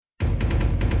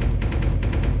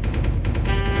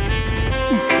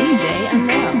DJ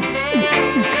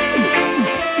Unknown.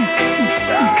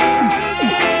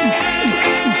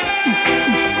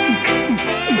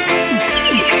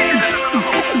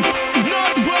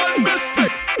 Natural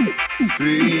mystic.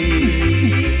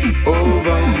 Sweep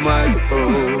over my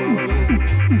soul.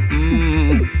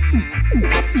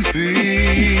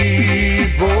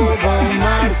 Sweep over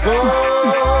my soul.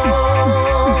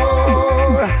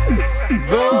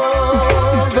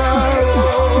 Though the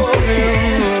road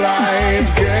in life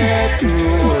gets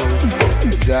rough,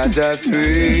 Jaja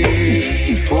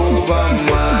sweep over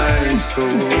my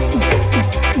soul.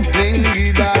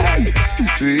 Dingy back,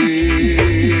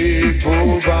 sweep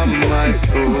over my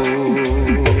soul.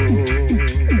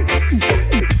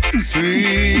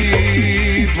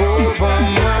 Sweep over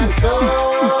my soul.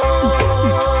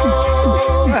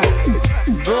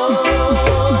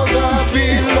 Though the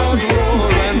billows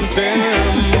roll and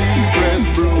tempests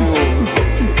blow,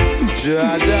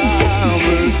 Jaja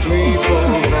will sweep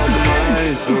over my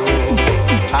soul.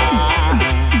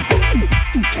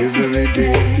 Every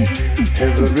day,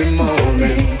 every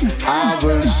moment, I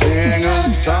will sing a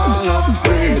song of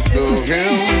praise to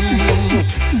Him.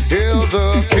 Hail the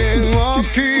King of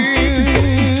Kings.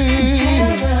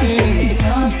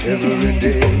 Every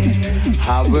day,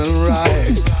 I will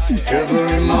rise.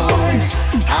 Every morning,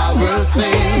 I will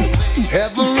sing.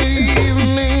 Every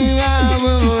evening, I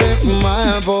will lift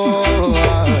my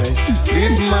voice.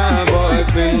 Lift my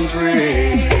voice in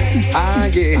praise.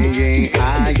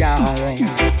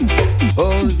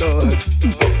 Oh Lord,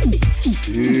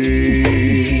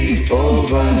 sweep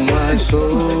over my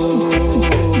soul.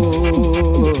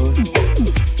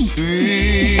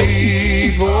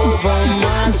 Sweep over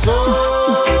my soul.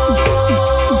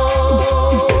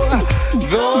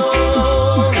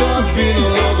 Though the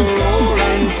billows roll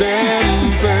and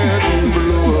tempests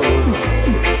blow,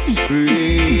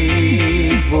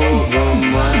 sweep over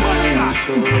my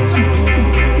soul.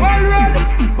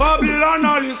 Babylon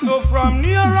all is so from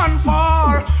near and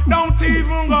far. Don't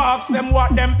even go ask them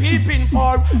what them peeping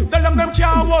for. Tell them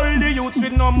can't hold the youth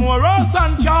with no more house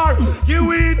and car.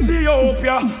 You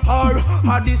Ethiopia or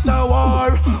Addis a war.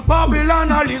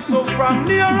 Babylon all is so from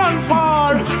near and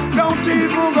far. Don't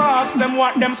even go ask them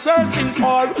what them searching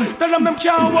for. Tell them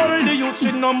can't hold the youth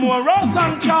with no more house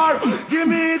and car. Give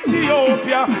me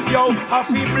Ethiopia, yo,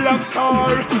 happy black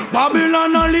star.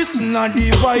 Babylon all listen and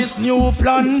devise new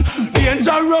plan.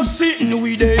 Dangerous sitting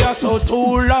with there so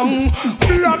too long.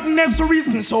 Blackness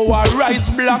reason so I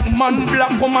rise. Black man,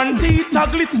 black woman, teeth a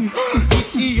glisten.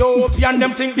 Ethiopian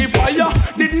them think the fire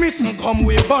did missing. Come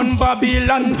we burn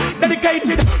Babylon.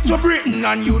 Dedicated to Britain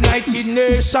and United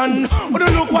Nations. Wanna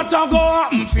look what I go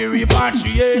happen for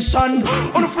repatriation.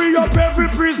 Wanna free up every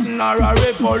prisoner a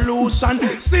revolution.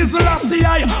 Sizzle a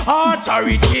CI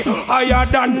authority higher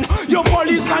than your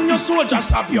police and your soldiers.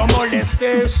 Stop your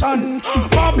molestation.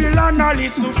 Babylon a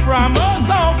listen from us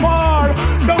so far.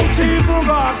 Don't even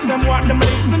go ask them what them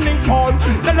listening for.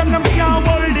 Tell them can't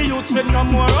hold the youth with no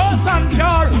more us and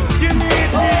car. Give me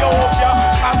Ethiopia,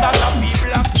 cause that the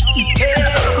people are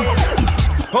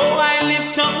Oh, I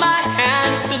lift up my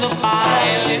hands to the Father,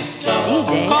 I lift up,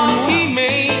 DJ cause He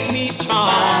made me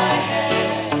strong.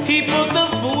 He put the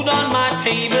food on my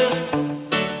table,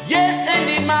 yes, and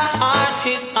in my heart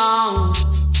His song.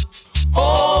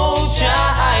 Oh, Jah,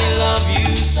 I love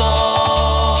you so.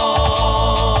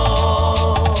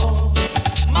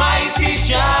 Mighty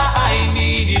Jah, I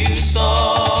need you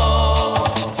so.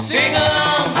 Sing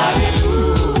along,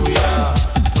 hallelujah.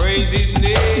 Praise His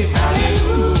name,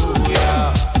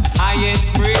 hallelujah.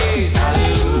 Highest praise,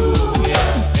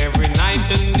 hallelujah. Every night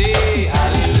and day,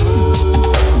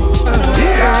 hallelujah.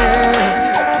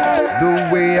 Yeah. The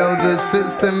way how the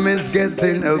system is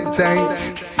getting uptight.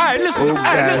 Hey, listen, oh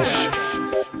gosh.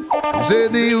 So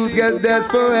the youth get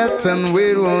desperate and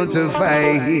we want to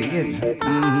fight.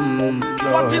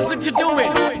 what is it you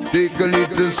doing? Take a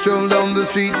little stroll down the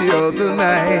street the other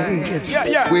night.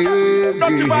 Yeah.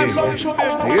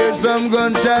 Hear some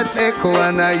gunshot echo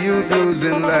and a youth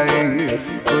losing life.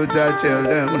 But I tell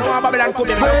them,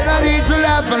 spread a little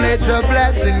laugh and let your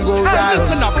blessing go round.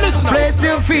 Listen up. Place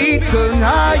your feet on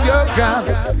higher ground.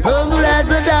 Humble as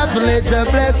a dove and let your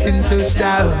blessing touch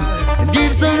down. And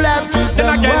give some laugh to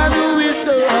someone who is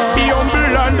the Be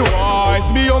humble and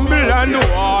wise, be humble and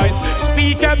wise.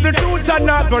 Speak of the truth and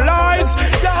not the lies.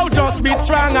 Thou just be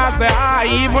strong as the eye,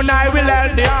 even I will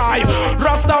help the eye.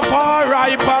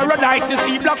 Rastafari, paradise, you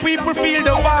see black people feel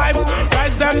the vibes.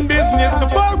 Rise them business, the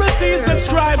Pharisees and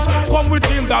scribes. Come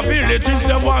within the villages,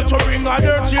 they want to bring a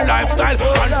dirty lifestyle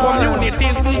and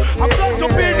communities. I'm going to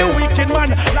build the wicked man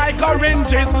like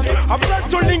oranges. I'm going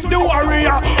to link the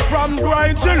warrior from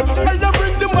Grind Hill. And they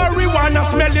bring the marijuana,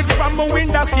 smell it from a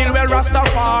window sill. Where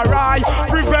Rastafari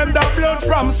prevent the blood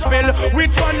from spill.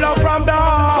 With one love from the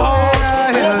heart.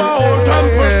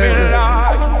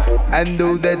 And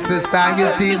though that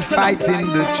society is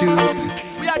fighting the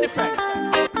truth, we are different.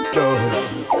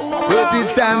 But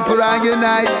it's time for our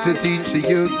unite to teach the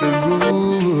youth the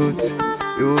roots.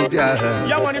 Oh, yeah.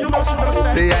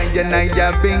 Say, I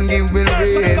binging will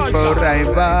reign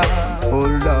forever. Oh,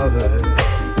 Lord.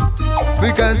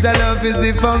 Because the love is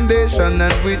the foundation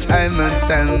on which I must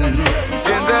stand. And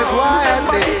that's why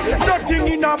I say nothing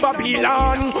in a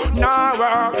Babylon now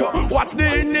work. What's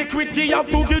the iniquity of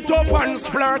to get up and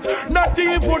splurt? Not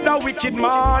even the wicked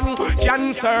man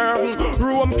can serve.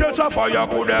 Rome catch a fire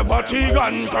could ever fatigue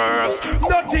and curse.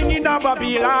 Nothing in a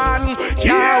Babylon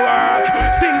can work.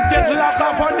 Things get locked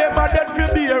off and never dead for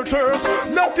beaters.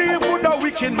 Not even the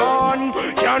wicked man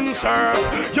can serve.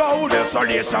 Yo,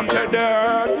 desolation to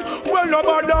death. Well,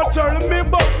 nobody tell me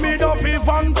about me no fi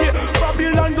vanky.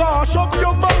 Babylon gosh up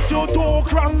your mouth, you too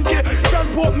cranky. Can't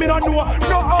put me no know,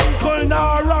 no uncle, no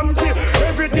auntie.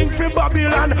 Everything fi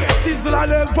Babylon, sizzle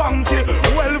and vanky.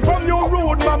 Well, from your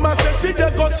road, mama says see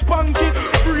they got spunky.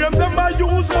 Brain them a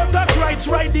use, but I rights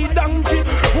ride the donkey.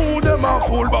 Who them a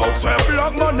fool bout, say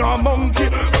black man a monkey.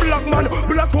 Black man,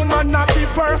 black woman not the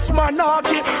first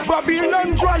monarchy.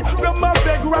 Babylon dry, them a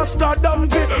beg Rasta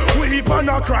dumpy. Weep and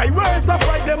a cry, words a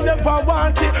fight them never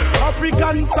want it.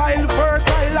 African soil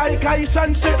fertile like I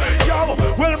can say. Yo,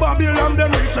 well Babylon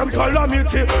them rich and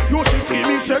calamity. You see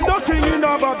me say nothing in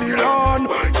a Babylon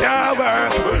can't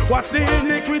work. What's the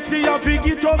iniquity of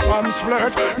it up and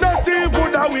flirt? Not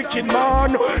even a wicked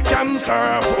man can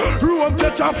serve. Rome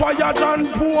catch a fire and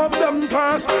pour up them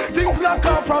curse. Things like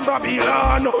come from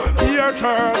Babylon,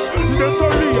 theaters,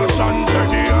 desolation to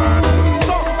the earth.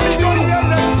 So we don't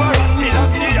never see the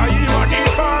sea, I even the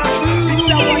first. It's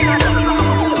a one.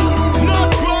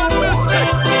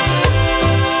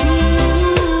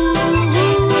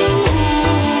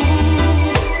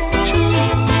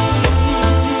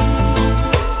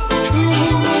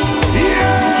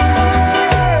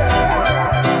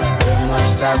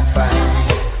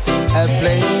 A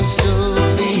place to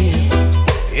live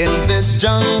in this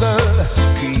jungle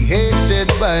created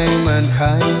by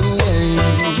mankind.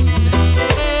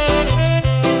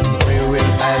 Where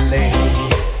will I lay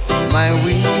my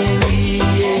weary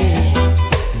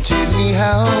head? Tell me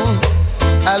how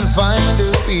I'll find a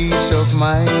peace of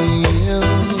mind.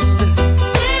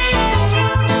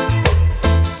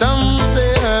 Some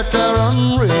say earth are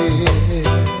unreal.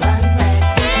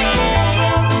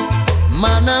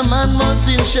 Man and man must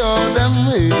ensure them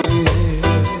way.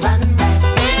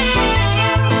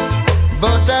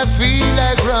 But I feel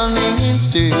like running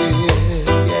instead,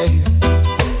 yeah.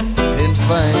 And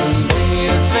find me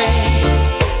a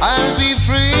place I'll be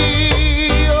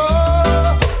free.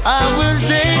 Oh, I will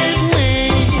take me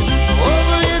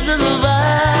over here to the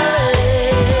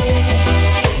valley.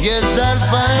 Yes, I'll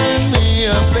find me a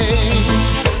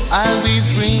place I'll be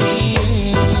free.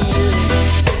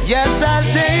 Yes, I'll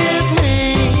take me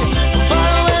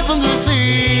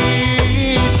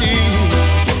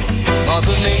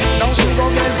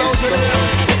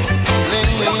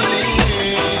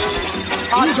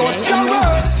just your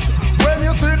words when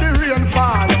you see the rain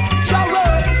fall. Your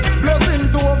words,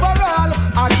 blessings overall.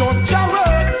 I just your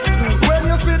words when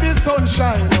you see the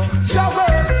sunshine. Your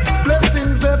words,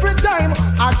 blessings every time.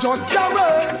 I just your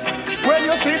words when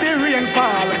you see the rain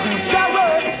fall. Your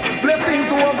words,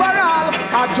 blessings overall.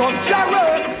 I just your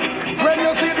words when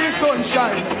you see the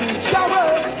sunshine. Your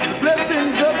words,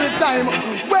 blessings every time.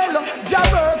 Well, your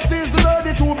works is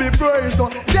ready to be praised.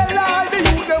 Tell all the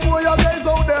youth them where you guys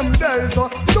out them days.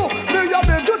 No, me a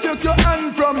beg you take your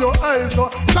hand from your eyes.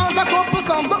 Chant a couple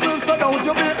songs that will so don't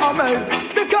you be amazed.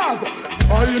 Because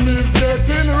time is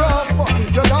getting rough.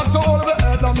 You got to hold the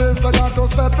head on this, you got to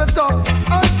step it up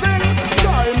and sing.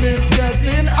 Time is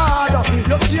getting harder.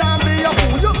 You can't be a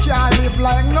fool, you can't live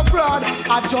like no fraud.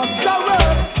 I just your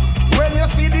works when you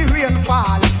see the rain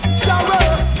fall. Your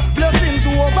works, blessings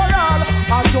overall.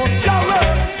 I just your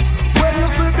works when you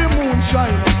see the moon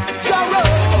shine. Your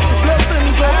works,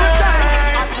 blessings every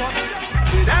time.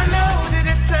 Did I know that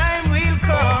the time will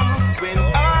come when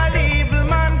all evil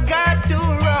man got to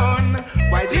run?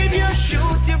 Why did you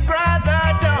shoot your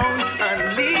brother down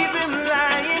and leave him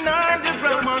lying on the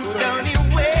ground? Put down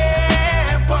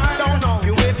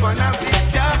your weapon of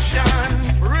destruction.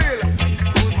 Real.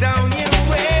 Put down your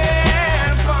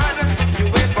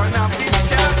weapon of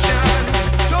destruction.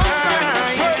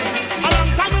 A long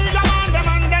time in the man, them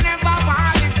and they never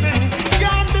want it.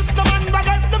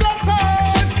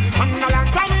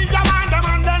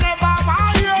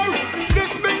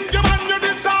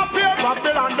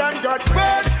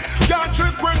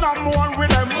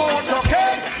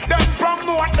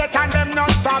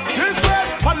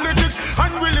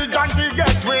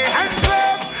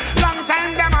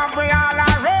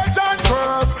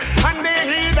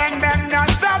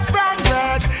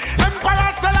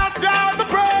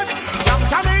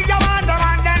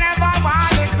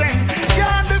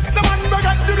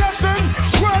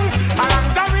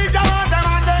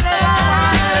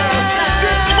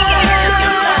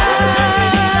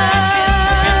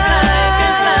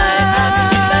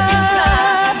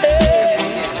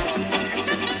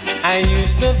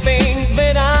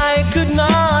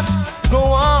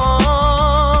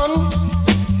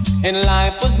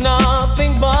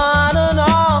 nothing but an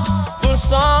awful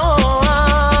song.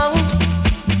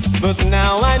 But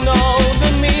now I know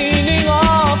the meaning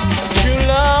of true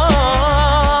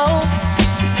love.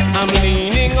 I'm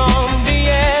leaning on the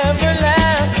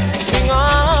everlasting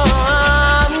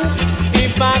arms.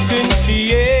 If I can see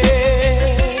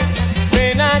it,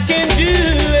 then I can do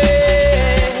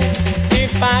it.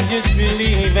 If I just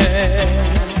believe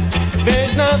it,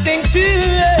 there's nothing to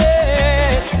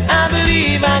it. I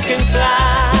believe I can fly.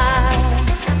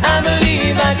 I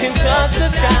believe I can touch the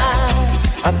sky.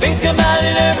 I think about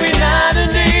it every night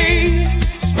and day.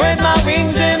 Spread my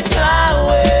wings and fly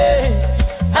away.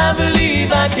 I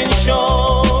believe I can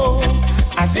show.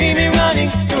 I see me running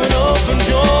through an open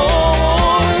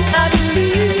door. I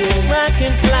believe I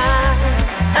can fly.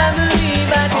 I believe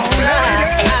I can fly.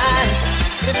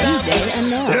 DJ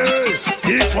Anil.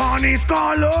 This one is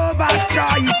called Lover's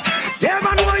Choice.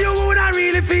 Never know you would I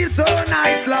really feel so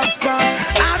nice, love sponge.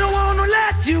 I don't wanna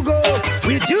let you go.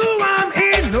 With you I'm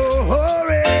in no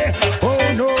hurry.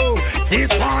 Oh no,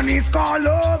 this one is called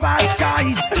Lover's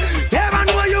Choice. Never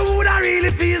know you would I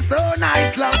really feel so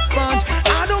nice, love sponge.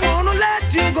 I don't wanna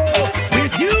let you go.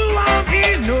 With you I'm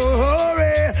in no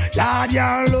hurry. Lord,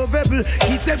 you're lovable,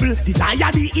 kissable,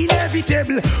 desire the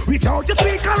inevitable. Without your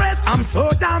sweet caress, I'm so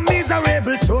damn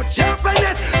miserable. Touch your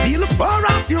finesse, feel the fur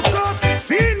off your cup.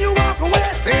 Seeing you walk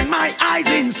away, seeing my eyes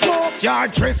in smoke. You're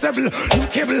traceable,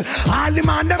 lookable. All the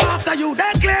man them after you,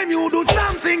 they claim you do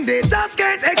something they just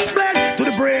can't explain to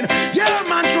the brain. Yeah,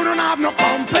 man shouldn't have no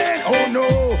complaint. Oh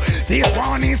no, this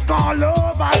one is called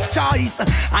Lover's Choice.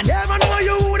 I never know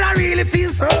you would I really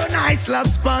feel so nice, love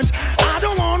sponge. I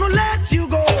don't wanna let you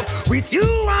go. With you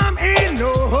I'm in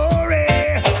no hurry.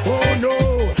 Oh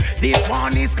no, this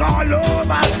one is called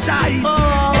Lover's Choice.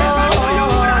 Never know you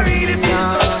would I really feel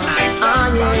so nice, love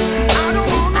sponge. I don't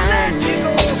wanna let you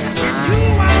go. With you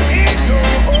I'm in no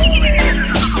hurry.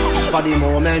 For the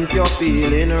moment you're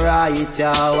feeling right,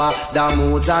 yeah. The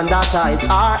moods and the tides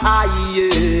are high,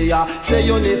 yeah. Say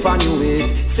you never knew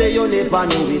it, say you never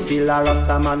knew it till a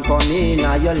Rasta man come in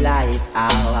your life.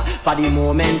 For the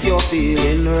moment you're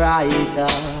feeling right,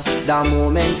 the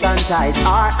moments and tides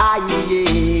are high,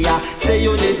 yeah. Say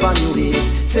you never knew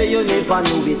it, say you never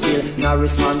knew it till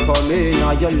Norris man come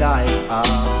in your life.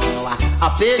 I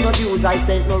pay no dues, I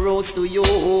sent no rose to you.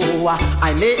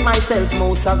 I make myself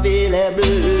most available.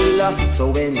 So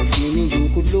when you see me, you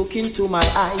could look into my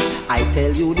eyes. I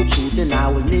tell you the truth and I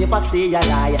will never say a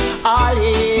lie. All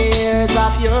years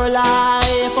of your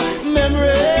life,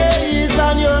 memories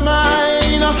on your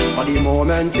mind. For the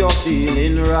moment you're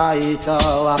feeling right,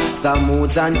 the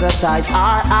moods and the tides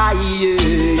are high,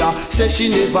 yeah. Say she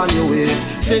never knew it,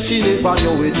 say she never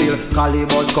knew it till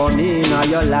Calibut come in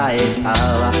your life.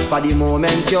 For the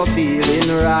moment you're feeling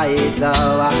right,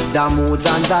 the moods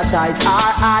and the tides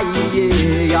are high,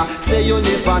 yeah. Say you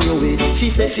never knew it, she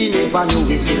say she never knew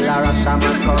it till a Rasta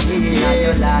man come in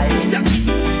your life.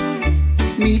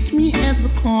 Meet me at the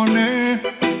corner.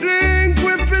 Link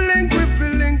with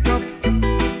link up.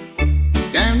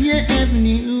 Down your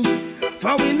avenue.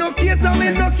 For we no cater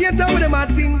with them a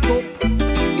think up.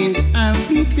 And I'll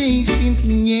be patient,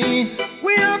 yeah.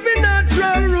 We have the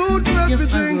natural roots where we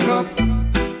drink up.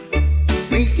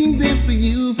 Waiting there for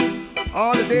you.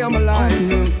 All the day I'm alive.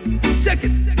 Check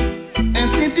it.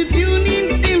 And set to tune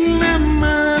in till the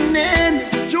morning.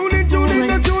 Tune in till the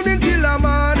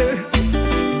morning.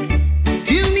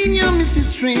 Tune in your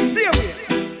Mrs. Train. See you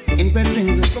here. In bed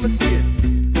rings. Come and see it.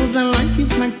 Cause I like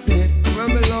it like that. Well,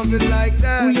 me love it like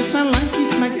that. Oh yes, I like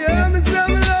it like that. Yeah, me say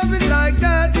me love it like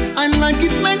that. I like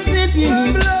it like that, yeah.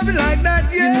 Well, me love it like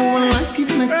that, yeah. You know I like it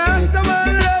like that. Rasta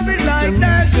man love it like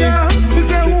that, yeah. Me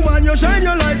say, woman, you shine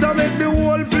your light and make the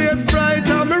whole place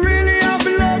brighter. Me really have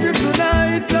to love you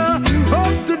tonight.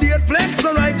 Up to date flex,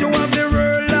 alright, you have the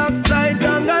world uptight.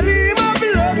 And I really have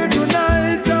to love you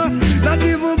tonight. Not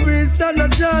even breeze, stand a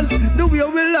chance. The way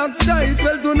we lock tight.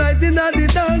 Well, tonight in the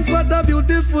dance, what a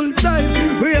beautiful sight.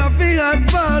 We have to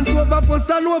advance, over fuss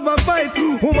and over fight.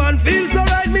 Woman feels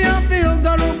alright, me have to hug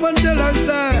her up and tell her,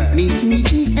 say, meet me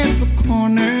at the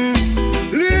corner.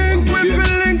 Link with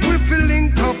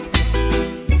up.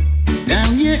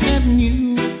 Down your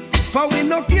avenue. For we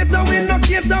no cater when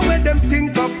them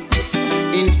think up.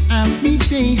 And I'll be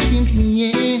patient,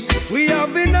 yeah. We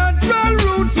have the natural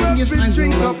roots where we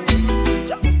drink up.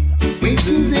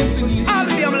 Waiting there for you. All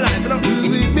the day I'm alive, you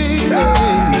know.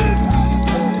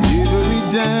 Every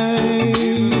time,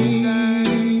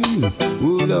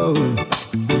 oh Lord,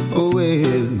 oh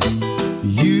well,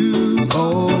 you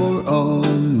are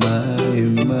on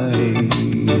my mind.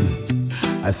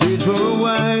 I searched for a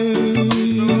while,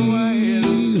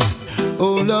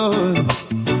 oh Lord,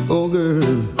 oh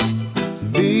girl.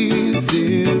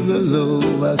 the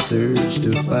love I search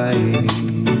to find.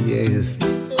 Yes,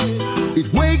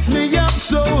 it wakes me up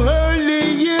so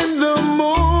early in the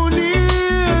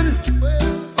morning.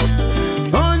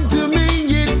 Unto me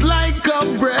it's like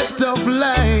a breath of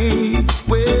life.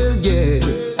 Well,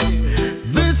 yes,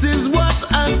 this is what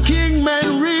a king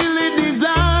man really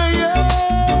desire.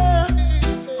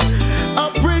 A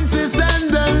princess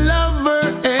and a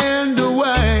lover and a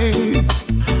wife.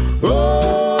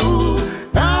 Oh,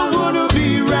 I wanna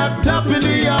be wrapped up in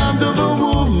the arms of a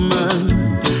woman.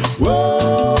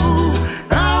 Whoa,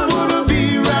 I wanna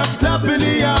be wrapped up in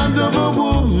the arms of a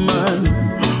woman.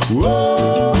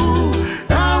 Whoa,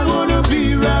 I wanna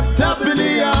be wrapped up in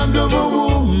the arms of a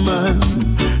woman.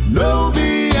 No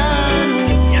beyond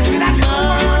woman. Yes, that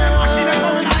machine is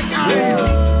going like that.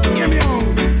 Give me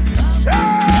home.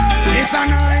 It's a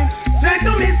 9. Say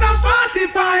to me some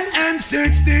 45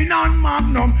 M16 on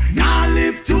Magnum. Now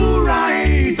live to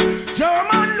right.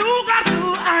 German Luger to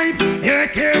hype.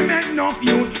 AK make enough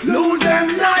youth lose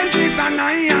them life. It's a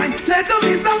 9. Say to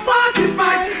me some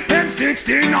 45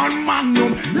 M16 on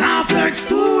Magnum. Now flex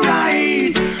to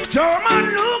right. German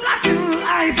Luger to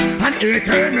hype. And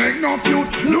AK make enough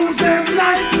youth lose them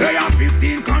life. They are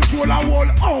 15 control a whole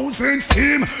house in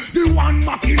steam. The one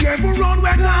Mach 11 run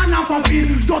where Ghana pumping.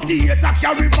 38 a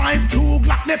carry 5-2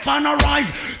 Glock left on a rise.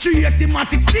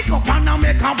 380matic stick up and a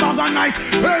make a bag of nice.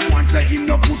 And one say him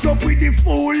no put up with the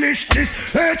foolishness.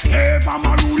 HK from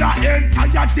a ruler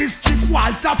entire district.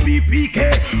 Walter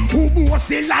PPK who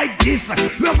bossy like this.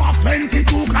 Never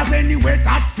 22 cause anyway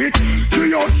that fit.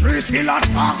 303 still a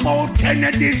talk about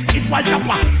Kennedy's kid. While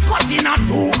Chopper cut in a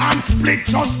 2 and split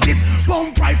justice.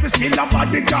 Bomb rifle still a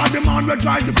bodyguard. The man will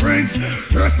drive the prince.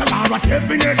 First of all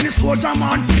definitely soldier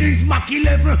man things. Mach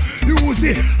 11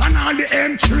 Uzi and all the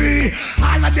M3.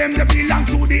 All of them they belong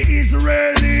to the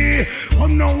Israeli.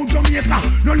 Come now Jamaica,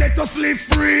 no let us live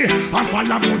free. And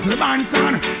follow about the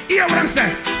Banton. Hear what I'm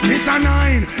saying? Miss a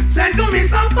 9, send to me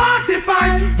some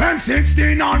 45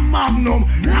 M16 on Magnum.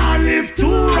 Now live to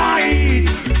right.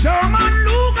 German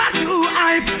Luger to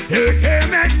hype. AK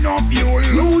make no fuel,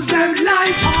 lose them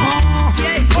life.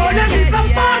 Oh, them is some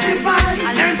 45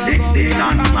 M16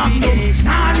 on Magnum.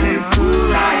 Now live to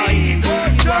right.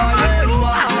 German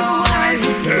Luger to hype.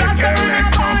 AK make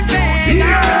no fuel.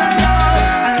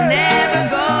 I'll never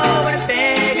go where the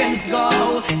pagans go.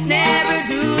 Never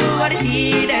do what the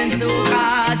heathens do.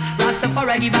 Cause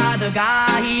Rastafari give out the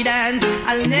guidance.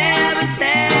 I'll never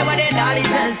say what the daddy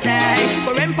just say.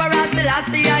 For Emperor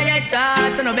Selassie I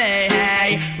trust and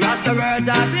obey. Rasta words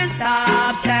are real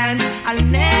substance. I'll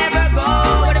never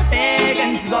go where the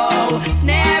pagans go.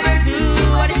 Never do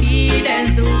what the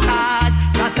heathens do. Cause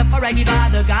Rastafari give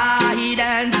out the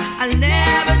guidance. I'll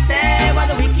never say what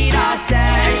the wicked ought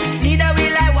say. Neither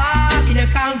will I walk in the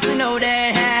council no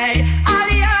day. All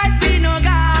the eyes be no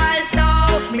God.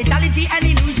 So mythology and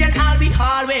illusion I'll be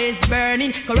always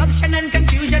burning. Corruption and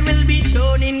confusion will be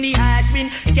shown in the ash bin.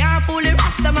 Can't fool the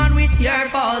Rastaman with your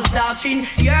false doctrine,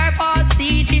 your false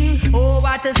teaching. Oh,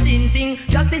 what a sin thing.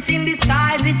 Justice in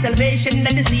disguise, it's salvation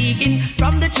that is seeking.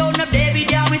 From the throne of David,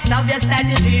 yeah, it's obvious that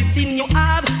is drifting. You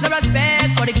have no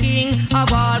respect for the king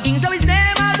of all kings. So his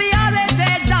name I'll be always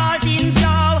exalting.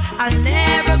 So I'll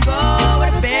never go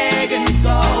where the pagans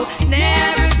go.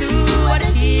 Never do what the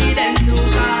heathens do.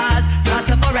 Cause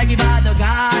Rastafari give out the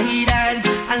guidance.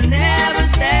 I'll never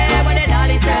say what the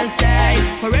daddy just say.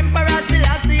 For Emperor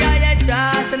Selassie I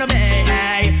trust and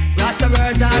obey. Rasta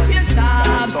words are real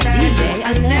substance.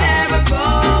 I'll never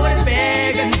go where the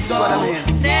pagans go.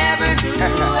 Never do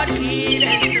what the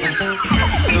heathens do.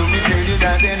 So me tell you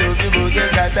that they love you, but they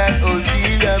got that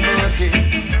ulterior motive.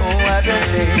 Oh, what a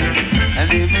shame.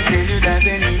 And if me tell you that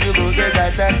they need you, but they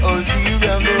got that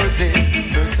ulterior motive.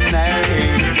 Personality.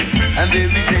 And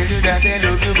if me tell you that they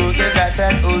love you, but they got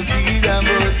that ulterior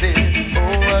motive.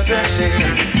 Oh, what a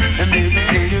shame. And if me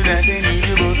tell you that they need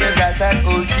you, but they got that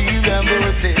ulterior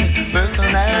motive.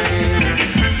 Personality.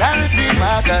 Sorry for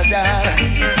my God.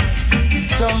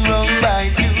 Some wrong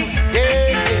by you.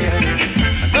 Yeah, yeah.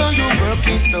 Though you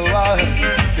working so hard,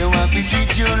 they want to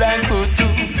treat you like Butu.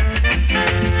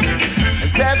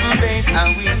 7 days a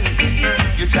week,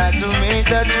 you try to make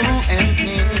the 2 ends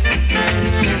meet.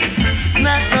 It's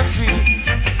not so sweet,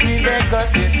 still they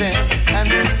cut their teeth and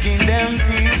then skin them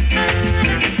teeth.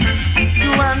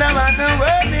 You wonder what the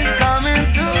world is coming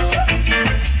to.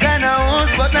 Kinda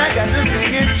wants, but I got to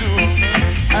sing it too.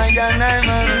 I got 9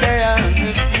 man there, I'm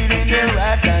feeling the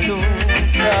right alone.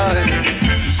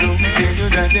 So we tell you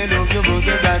that they love you, but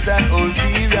they got an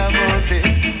ulterior motive.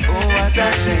 Oh, what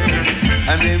a shame.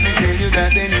 And then we tell you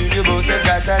that they need you, but they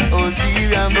got an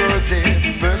ulterior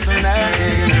motive.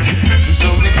 Personality. So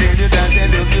we tell you that they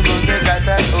love you,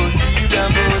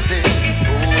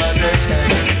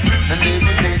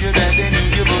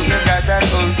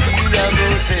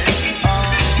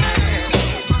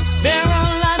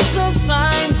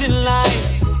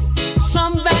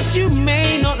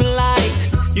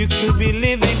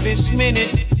 this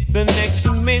minute, the next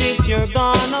minute you're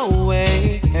gone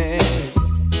away.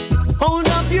 Hold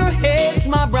up your heads,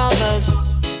 my brothers.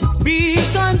 Be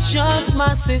conscious,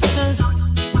 my sisters.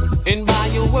 And by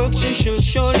your works you shall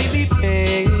surely be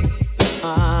paid.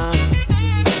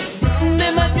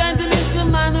 Never try to miss the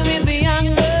man with the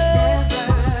anger,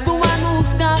 the one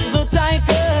who's got the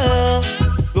tiger,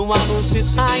 the one who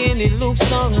sits high and he looks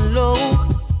down low.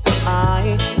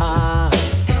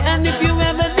 And if you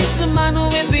ever miss the man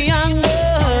with the anger,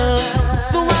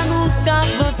 the one who's got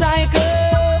the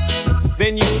tiger,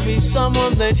 then you'll be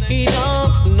someone that he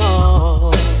don't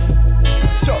know.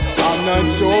 I'm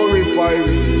not sure if I will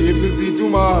live to see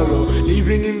tomorrow,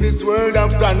 living in this world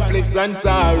of conflicts and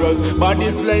sorrows.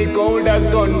 Bodies lay cold as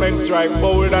gunmen strike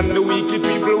bold, and the wicked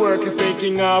people work is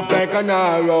taking off like an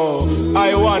arrow.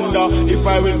 I wonder if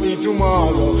I will see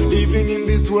tomorrow, living in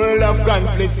this world of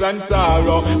conflicts and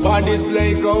sorrow. Bodies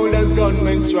lay cold as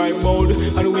gunmen strike bold,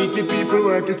 and wicked people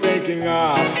work is taking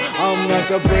off. I'm not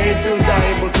afraid to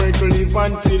die, but afraid to live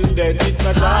until death. It's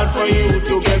not hard for you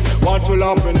to guess what will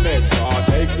happen next.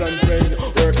 Heartaches and pain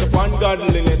works upon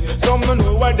godliness. Some don't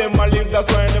know why them a live,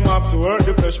 that's why them have to hurt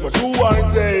the flesh. But who are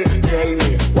they? Tell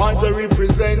me, what they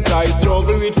represent? I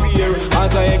struggle with fear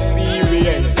as I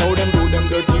experience how them do them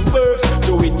dirty works,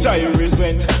 to which I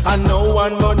resent. And no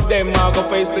one but them are gonna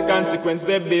face the consequence.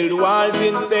 They build walls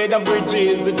instead of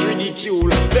bridges, it's ridicule.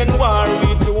 Then war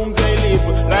with whom they live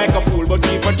like a fool, but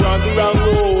keep a track the wrong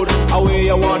road. Away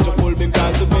I want to pull,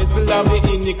 because the vessel of the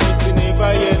iniquity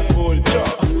never yet full.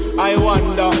 I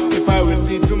wonder if I will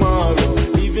see tomorrow,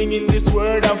 living in this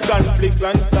world of conflicts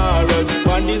and sorrows.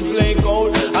 Bodies lay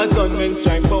cold, and gunmen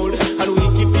strike bold, and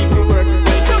wicked people work is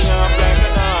taking off like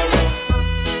an arrow.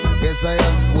 Guess I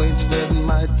have wasted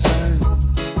my time.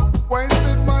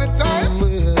 Wasted my time?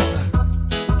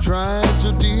 Well, trying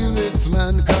to deal with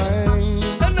mankind.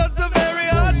 And that's a very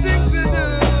hard thing to do.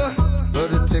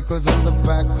 But it tickles on the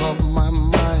back of my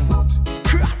mind.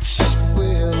 Scratch!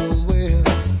 Well,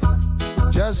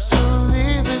 just to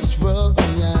leave this world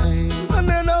behind. And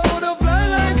then I would fly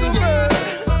like a bird.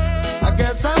 I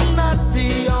guess I'm not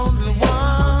the only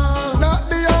one. Not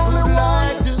the only one.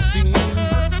 Like to see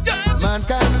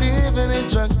mankind living in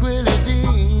tranquility.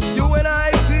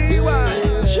 UNITY.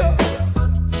 Sure.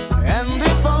 And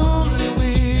if only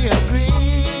we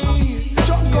agree,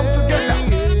 come together.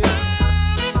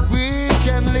 We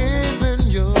can live in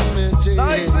unity.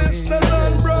 Like sisters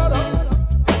and brothers.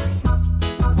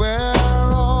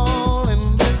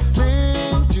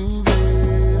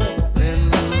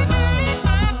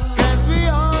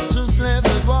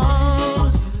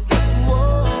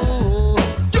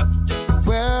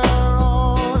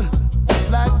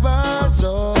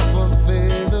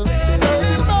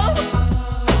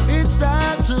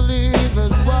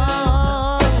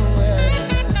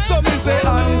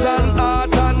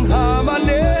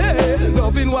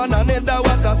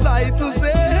 To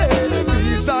say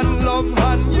peace and love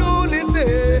and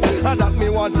unity, and that me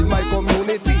want in my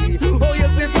community. Oh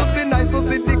yes, it would be nice to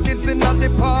see the kids in at the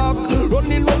park,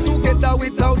 running round together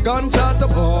without gunshot to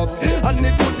bark. And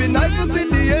it would be nice to see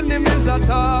the enemies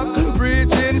attack,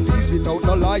 preaching peace without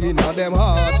no lying on them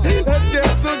heart. Let's get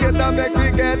together, make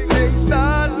we get things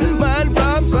done. Man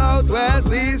from south,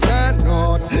 west, east and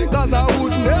north, 'cause I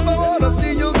would never wanna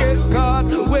see you get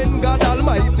caught when God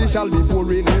Almighty shall be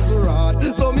pouring his wrath.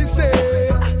 So me say,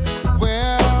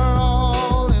 we're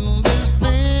all in this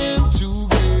thing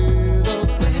together.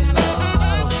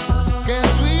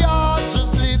 Can't we all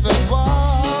just live as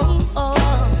one?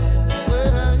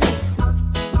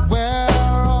 We're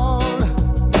all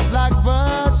like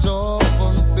birds of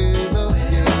one feather.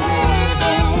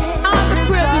 I'm the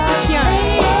craziest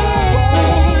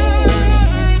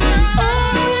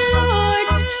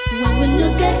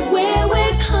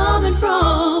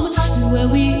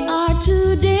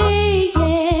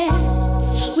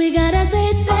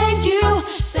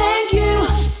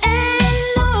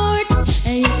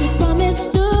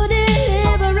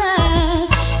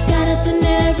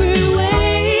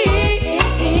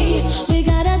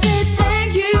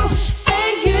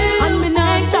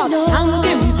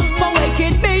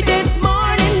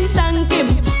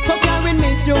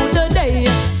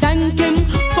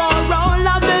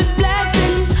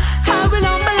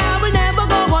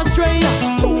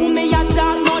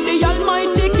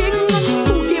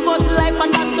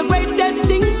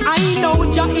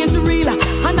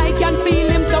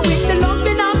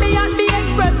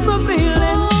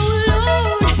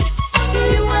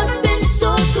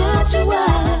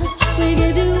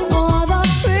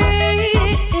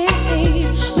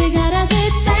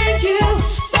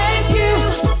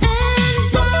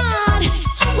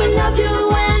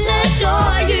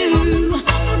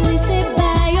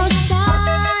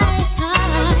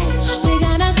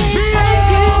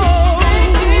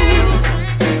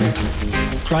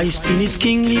Christ in his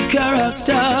kingly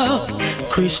character,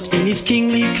 Christ in his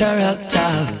kingly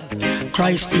character,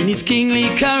 Christ in his kingly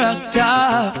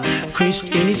character,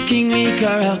 Christ in his kingly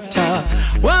character.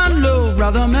 One love,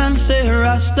 brother man say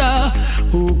Rasta.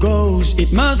 Who goes?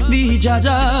 It must be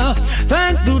Jaja.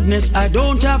 Thank goodness I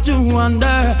don't have to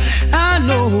wonder. I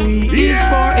know he is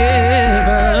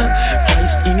forever.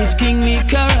 Christ in his kingly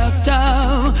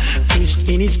character, Christ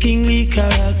in his kingly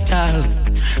character,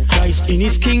 Christ in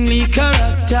his kingly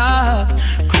character,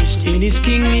 Christ in his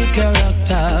kingly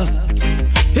character.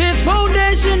 His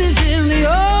foundation is in the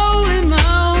holy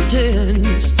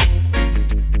mountains.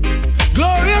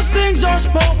 Glorious things are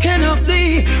spoken of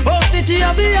thee, O city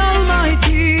of the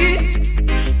Almighty.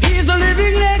 He's the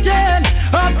living legend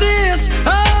of this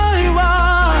Iowa,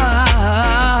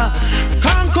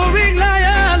 conquering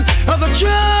lion of the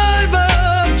tribe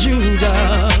of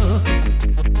Judah.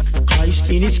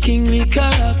 Christ in his kingly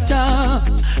character,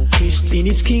 Christ in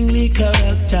his kingly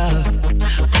character,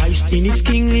 Christ in his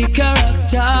kingly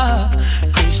character,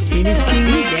 Christ in his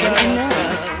kingly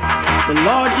character. The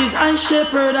Lord is my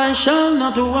shepherd, I shall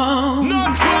not want.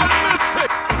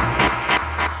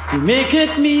 He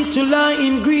maketh me to lie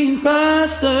in green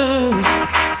pastures.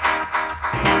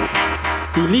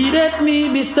 He leadeth me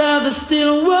beside the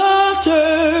still waters.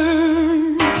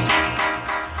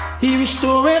 He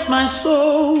restoreth my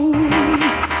soul.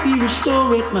 He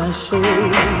restoreth my soul.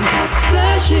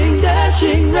 Splashing,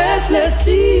 dashing, restless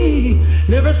sea.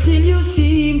 Never still you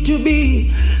seem to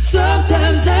be.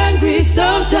 Sometimes angry,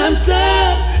 sometimes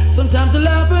sad. Sometimes you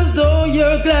laugh as though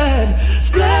you're glad.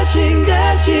 Splashing,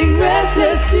 dashing,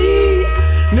 restless sea.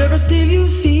 Never still you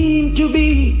seem to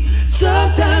be.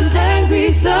 Sometimes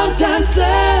angry, sometimes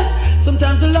sad.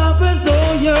 Sometimes you laugh as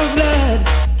though you're glad.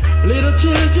 Little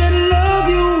children love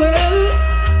you well.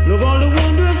 Love all the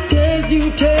wondrous tales you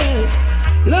tell.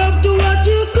 Love to watch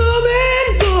you come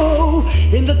and go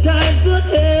in the tides that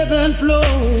ebb and flow.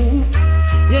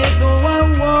 Yet though I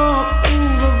walk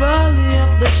through the valley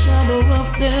of the shadow of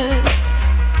death,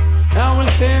 I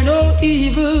will fear no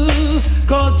evil,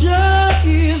 'cause Jah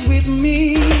is with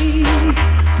me.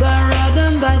 Thy rod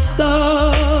and thy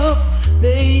staff,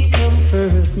 they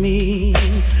comfort me.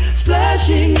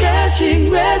 Splashing,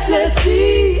 dashing, restless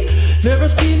sea. Never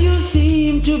still you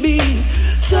seem to be.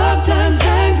 Sometimes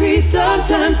angry,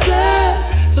 sometimes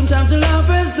sad. Sometimes you laugh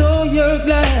as though you're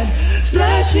glad.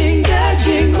 Splashing,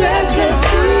 dashing, restless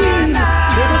sea.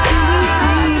 Never still you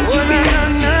seem to be.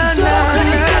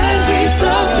 Sometimes angry,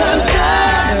 sometimes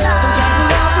sad. Sometimes you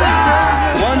laugh as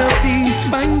though. One of these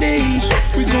fine days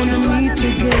we're gonna meet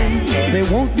again. There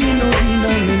won't be no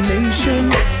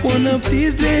denomination. One of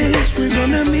these days we're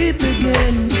gonna meet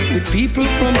again with people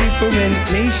from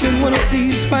different nations. One of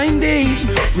these fine days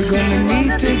we're gonna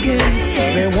meet again.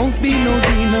 There won't be no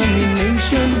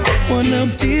denomination. One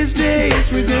of these days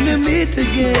we're gonna meet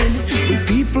again with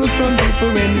people from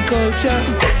different culture.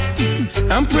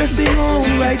 I'm pressing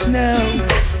on right now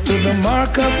to the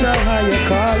mark of the higher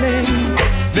calling.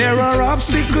 There are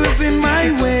obstacles in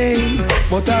my way,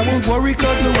 but I won't worry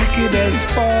 'cause the wicked has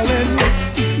fallen.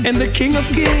 And the King of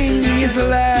Kings is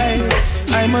alive.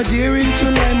 I'm adhering to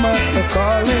my master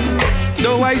calling.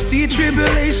 Though I see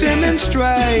tribulation and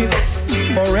strife,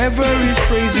 forever his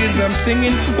praises I'm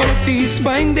singing. One of these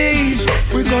fine days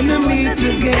we're gonna meet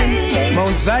again.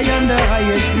 Mount Zion, the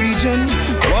highest region.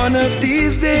 One of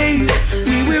these days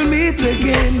we will meet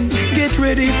again. Get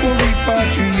ready for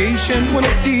repatriation. One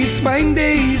of these fine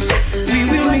days we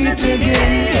will meet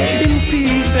again in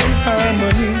peace and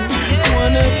harmony.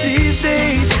 One of these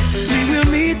days we will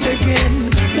meet again.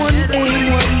 One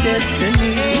aim, one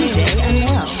destiny. DJ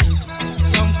NL.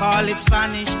 Some call it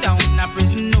Spanish Town, a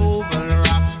prison oval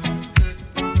rock.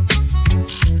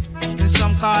 And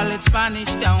some call it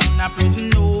Spanish Town, a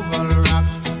prison oval rock.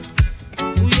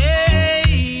 Ooh, yeah.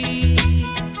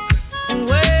 Ooh,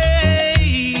 yeah.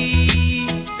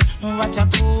 What a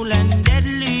cool and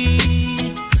deadly.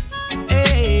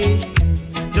 Hey.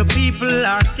 The people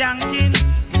are skanking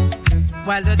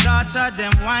while the daughter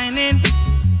them whining.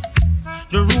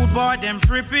 The rude boy them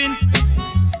tripping.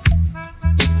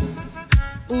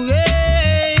 Ooh,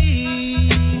 yeah.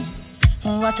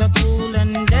 What a cool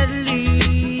and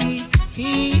deadly.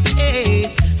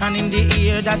 Yeah. And in the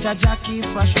ear that a Jackie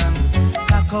fashion.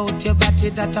 Pack out your body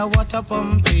that a water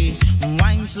pumpy.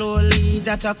 Wine slowly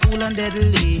that a cool and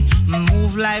deadly.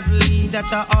 Move lively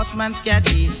that a horseman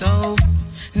scatty. So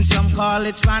some call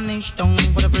it Spanish Town,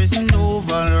 but a prison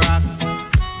oval rock.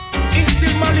 It's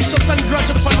still malicious and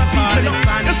grudging for my people.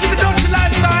 You see the dirty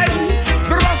lifestyle,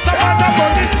 the Rasta man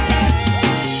about it.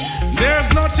 There's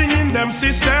nothing in them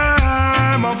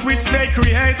system of which they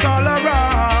create all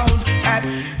around.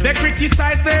 They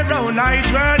criticize their own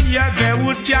hydrant, yeah, they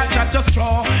would catch at a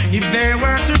straw if they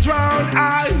were to drown.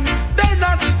 They're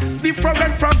not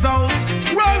different from those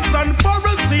scribes and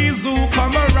Pharisees who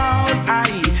come around.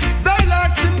 They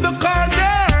lurks in the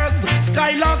corners,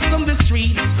 skylarks on the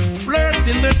streets, flirts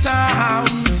in the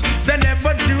towns. They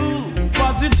never do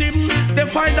positive. They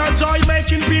find a joy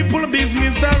making people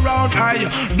business their own.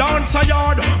 Dance a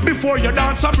yard before you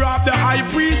dance abroad. The high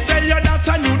priest tell you that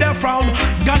I knew they frown.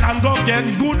 God and go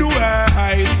get good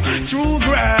ways through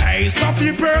grace. If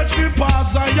you perch me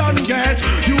pass a young gate,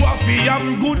 you have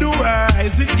to good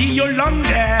ways. It give you long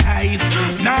days.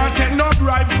 Now take no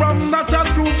bribe from not a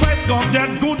screw face. Go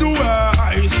get good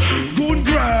ways, good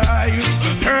grace.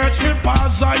 Perch me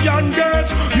pass a young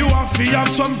gate, you have to have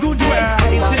some good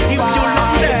ways. It give you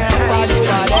long days.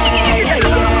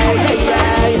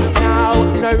 Now,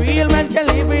 no real man can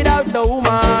live without a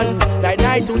woman. Like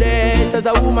night to day, says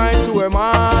a woman to her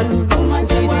man.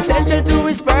 She's essential to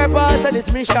his purpose and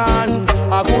his mission.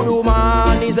 A good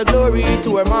woman is a glory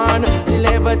to her man. She'll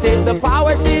never take the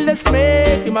power, she'll just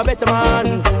make him a better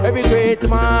man. Every great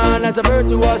man has a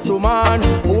virtuous woman.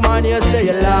 Woman, you say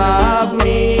you love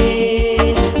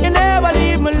me, you never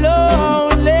leave me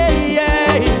lonely,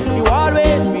 yeah. You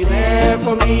always be there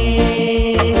for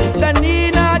me, so I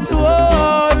need not to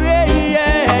worry,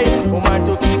 yeah. Woman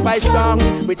to keep I strong,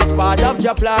 which is part of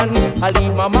your plan. I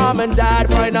leave my mom and dad,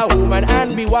 find a woman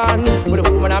and be one. With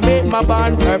a woman I make my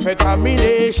bond, perfect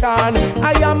combination.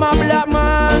 I am a black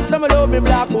man, some love me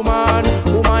black woman.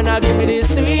 Woman I give me this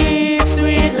sweet,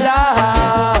 sweet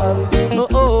love. Oh,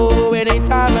 oh, any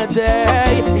time of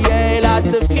day, yeah,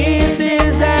 lots of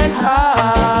kisses and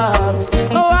hugs.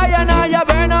 Oh, I know you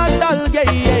burn out all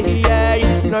gay, yeah.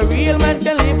 No real man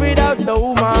can live without a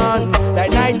woman.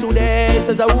 Like night to day,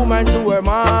 says a woman to her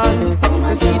man.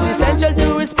 She's essential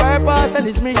to his purpose and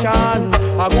his mission.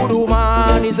 A good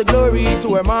woman is a glory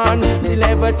to her man. She'll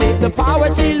never take the power,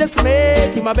 she'll just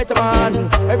make him a better man.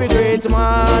 Every great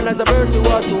man has a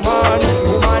virtuous woman.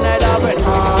 Woman I love and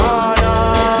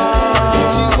honor.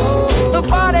 The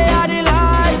party I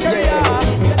delight, yeah.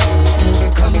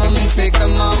 Come on, me say,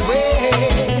 come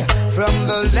away from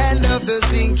the land of the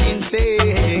sinking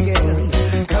sand.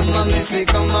 Come on, me say,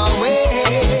 come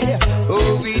away,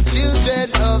 oh, we children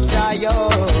of Zion.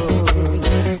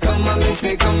 Come on, me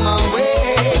say, come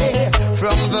away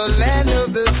from the land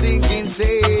of the sinking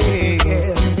sand.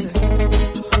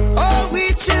 Oh,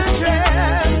 we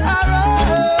children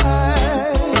arise,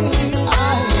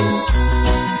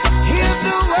 hear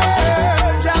the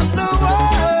words of the world.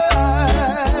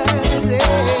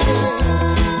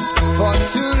 For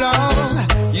too long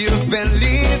you've been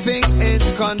living in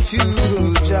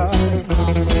confusion,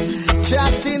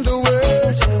 trapped in the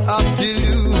world of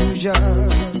delusion.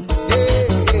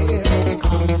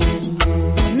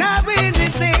 Now in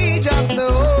this age of the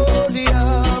holy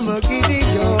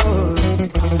Armageddon,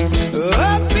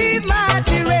 up in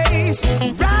mighty race,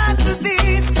 rise to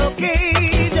this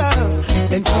occasion.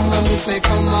 And come on, we say,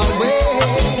 come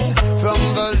away from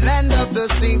the land of the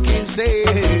sinking sail.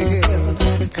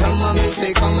 Come on, we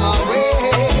say, come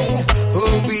away,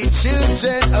 oh, we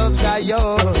children of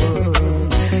Zion.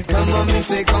 Come on, me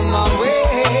say, come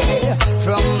away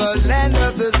from the land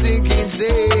of the sinking sail.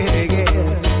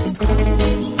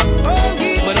 Oh,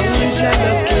 we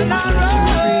children of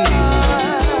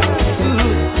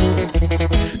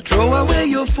Throw away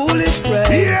your foolish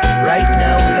pride. Yeah. Right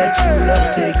now, let true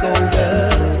love take over.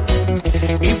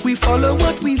 If we follow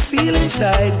what we feel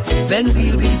inside, then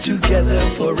we'll be together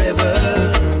forever.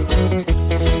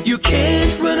 You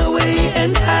can't run away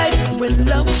and hide when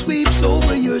love sweeps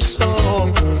over your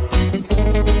soul.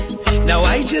 Now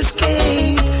I just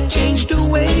can't change the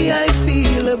way I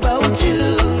feel about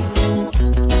you.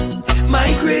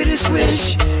 My greatest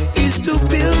wish is to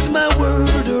build my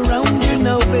world around you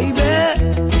now, baby.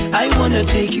 I wanna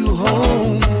take you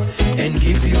home and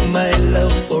give you my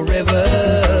love forever.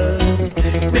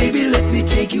 Baby, let me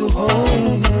take you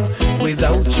home.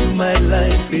 Without you, my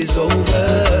life is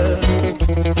over.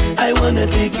 I wanna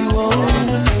take you home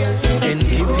and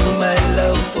give you my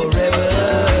love forever.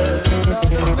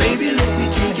 Baby, let me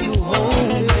take you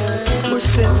home for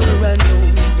several I know.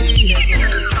 See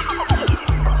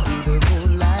the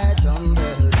moonlight on the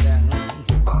down.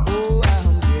 Oh,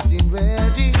 I'm getting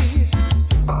ready.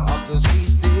 Of the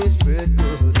streets they spread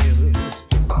good news.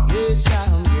 Yes,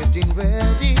 I'm getting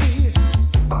ready.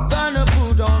 Gonna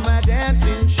put on my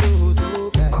dancing shoes. Oh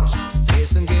gosh,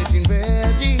 yes, I'm getting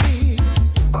ready.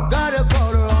 Got a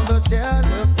caller on the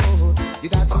telephone. You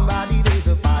got somebody, there's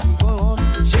a fire.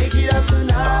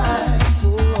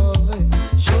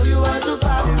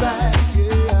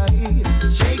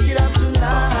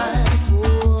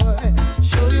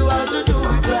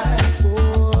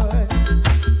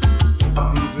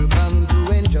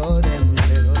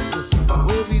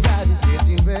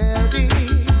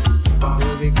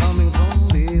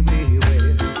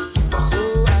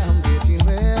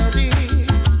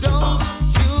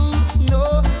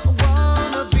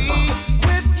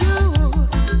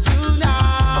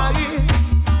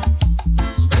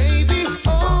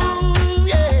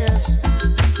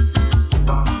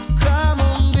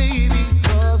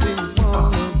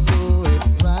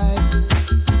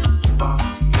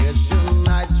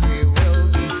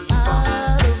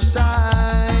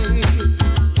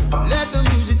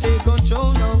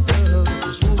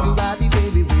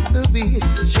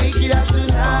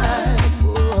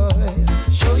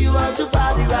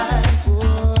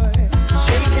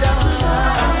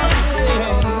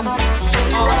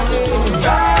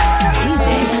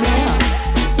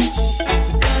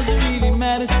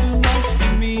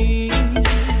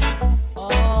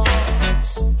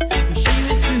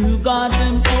 God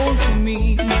them old for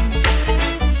me.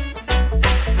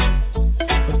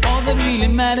 But all that really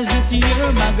matters is that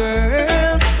you're my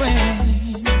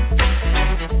girlfriend.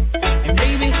 And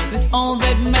baby, that's all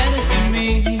that matters to me.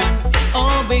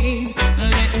 Oh babe,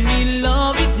 let me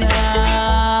love you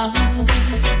down.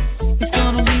 It's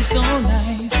gonna be so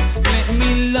nice. Let me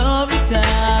love you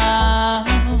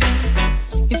down.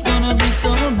 It's gonna be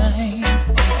so nice.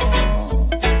 Oh.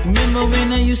 Remember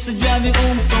when I used to drive you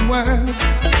home from work?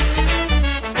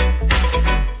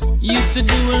 Used to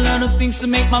do a lot of things to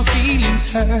make my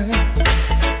feelings hurt.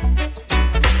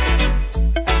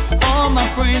 All my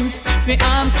friends say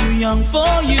I'm too young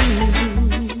for you,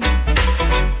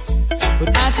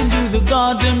 but I can do the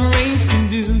goddamn race can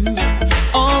do.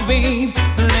 Oh babe,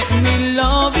 let me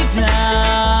love you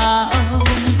down.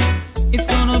 It's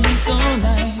gonna be so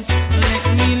nice. Let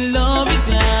me love you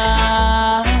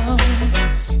down.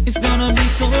 It's gonna be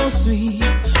so sweet.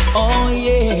 Oh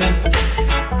yeah.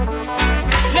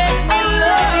 Let me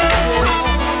love you.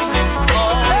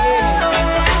 Oh yeah.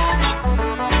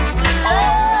 Oh.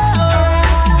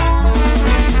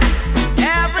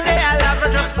 Every day I love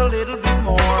her just a little bit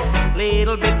more,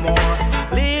 little bit more,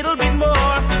 little bit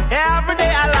more. Every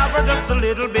day I love her just a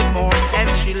little bit more, and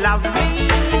she loves me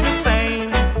the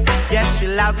same. Yes, she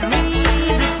loves me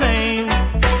the same.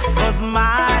 'Cause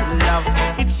my love,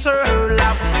 it's her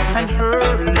love, and her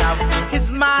love is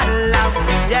my love.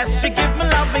 Yes, she gives me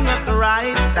loving at the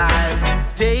right time,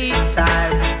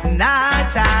 daytime,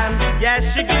 nighttime. Yes,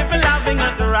 she gives me loving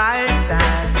at the right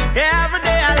time. Every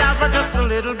day I love her just a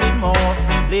little bit more,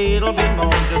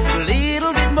 just a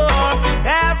little bit more.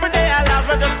 Every day I love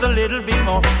her just a little bit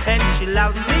more, and she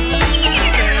loves me the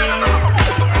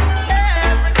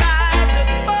same.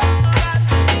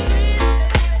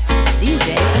 DJ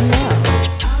Anel.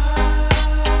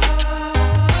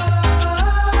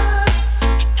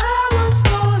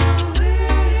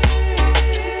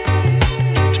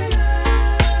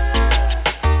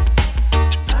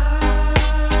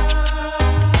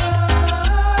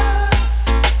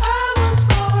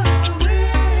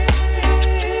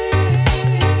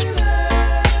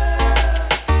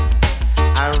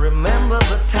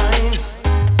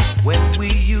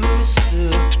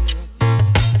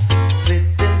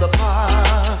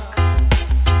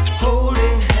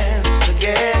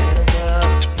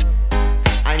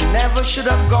 Should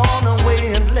have gone away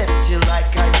and left you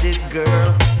like I did, girl.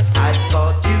 I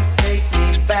thought you'd take me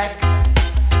back,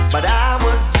 but I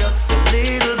was just a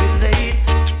little bit late.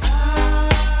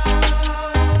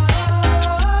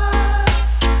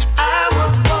 I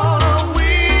was born a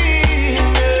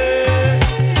winner.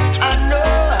 I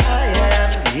know I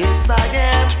am, yes I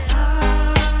am.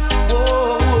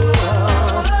 Whoa,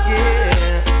 whoa,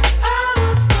 yeah. I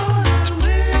was born a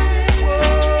winner.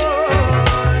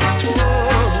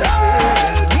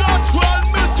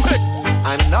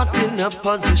 I'm not in a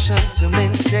position to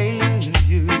maintain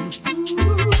you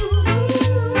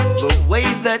the way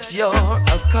that you're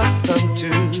accustomed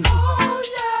to.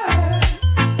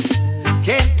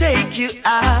 Can't take you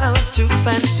out to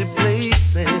fancy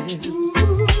places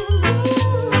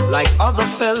like other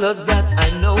fellas that I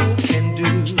know can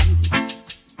do.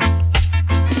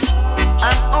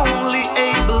 I'm only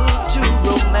able to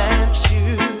romance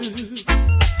you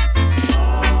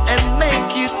and make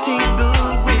you tingle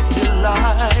with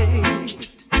delight.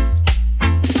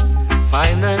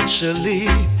 Financially,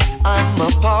 I'm a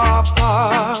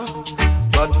pauper,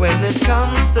 but when it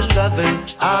comes to loving,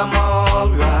 I'm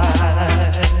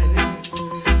alright.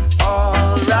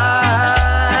 Alright,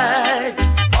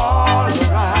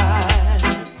 alright.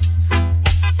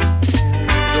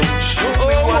 Don't show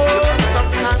me what you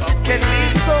sometimes it can be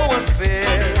so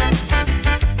unfair.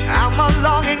 I'm a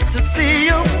longing to see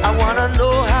you. I wanna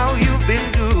know how you've been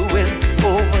doing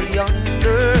over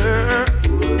yonder.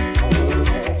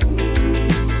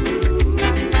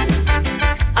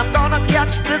 I'm gonna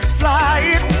catch this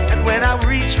flight, and when I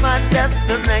reach my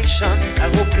destination, I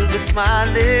hope you'll be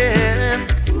smiling,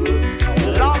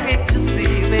 longing to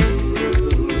see me.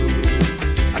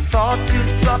 I thought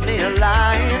you'd drop me a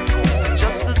line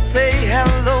just to say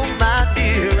hello, my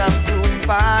dear, I'm doing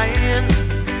fine.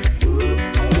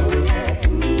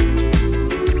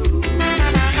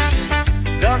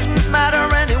 Doesn't matter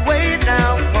anyway now,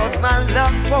 'cause my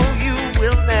love for you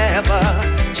will never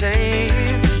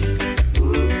change.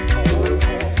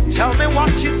 Tell me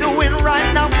what you're doing right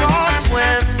now, 'cause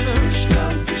when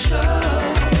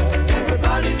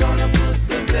everybody gonna put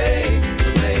the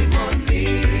blame on me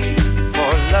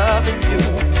for loving you,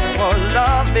 for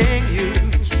loving you.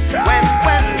 When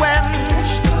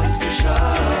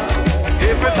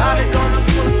everybody gonna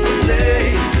put the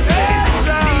blame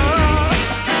on me.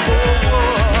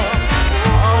 Oh,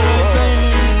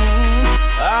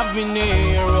 I've been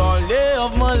here all day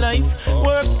of my life.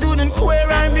 Works good and queer,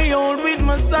 I behold with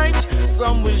my sight.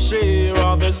 Some will share,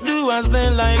 others do as they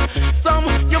like. Some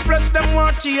you flesh them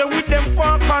want here with them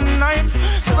fork and knife.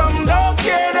 Some don't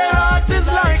care, their heart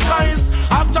is like ice.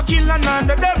 After killing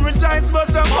under them rejoice,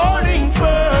 but I'm holding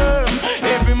firm.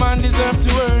 Every man deserves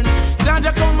to earn.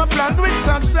 Jaja come a plant with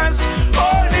success,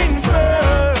 holding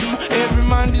firm. Every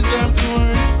man deserves to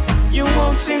earn. You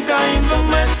won't think I'm the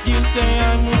mess. You say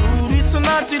I'm rude, it's an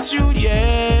attitude,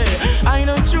 yeah. I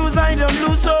don't choose, I don't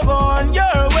lose, so go on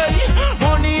your way.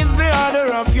 Money is the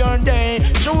order of your day.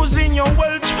 Choosing your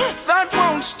wealth, that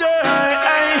won't stay.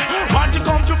 Want to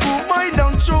come to prove I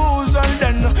don't choose, and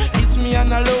then it's me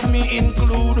and I love me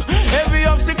include. Every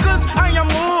obstacles I am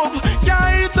move,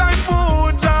 can't eat I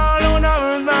food, all on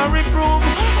earth I reprove.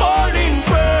 Holding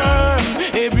firm,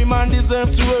 every man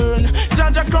deserves to earn.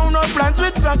 Jaja crown up plans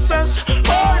with success,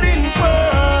 holding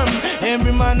firm.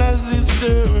 Every man has his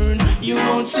turn. You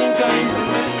won't think I'm the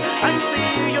mess. I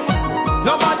see you.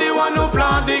 Nobody want to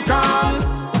plant the corn.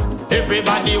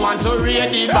 Everybody want to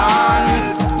read the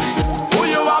band. Who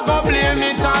you are go blame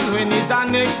it on? When it's a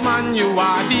next man you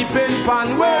are deep in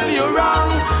pan. Well you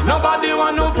wrong. Nobody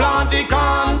want to plant the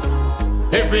corn.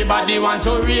 Everybody want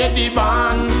to read the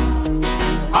band.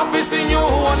 I've seen you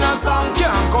own a song,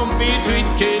 can't compete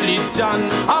with Kelly's John.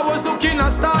 I was looking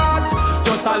a start,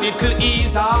 just a little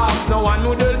ease off. No one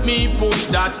would help me push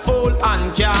that old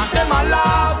and can't. Them a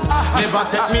laugh, never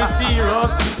take me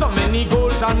serious. So many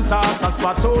goals and tasks, as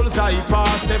patrols I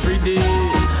pass every day.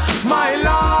 My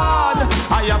Lord,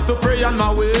 I have to pray on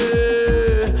my way.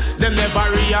 Them never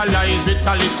realize with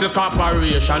a little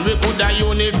cooperation we could have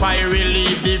unify,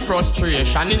 relieve the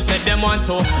frustration. Instead them want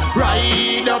to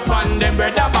ride up on them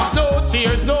bread back. No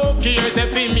tears, no cares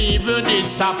if him evil did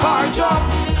stop our job.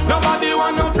 Nobody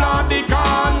want to plant the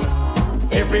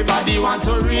corn. Everybody want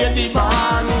to read the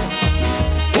barn.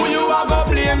 Who you are go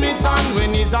blame it on?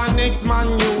 When he's a next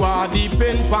man you are deep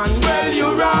in pan. Well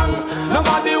you wrong.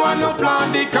 Nobody want to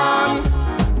plant the corn.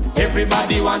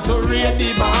 Everybody want to read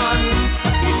the barn.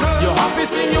 You happy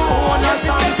sing your own a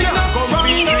song.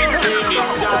 Compete with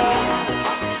this John.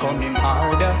 Coming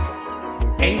harder,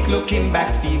 ain't looking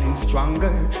back, feeling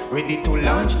stronger. Ready to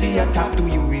launch the attack. Do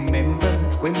you remember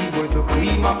when we were the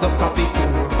cream of the crop? They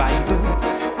still were Bible.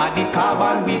 At the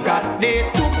carbon we got, they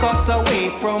took us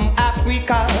away from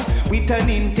Africa with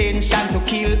an intention to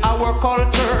kill our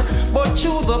culture. But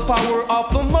through the power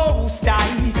of the Most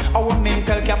High, our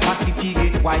mental capacity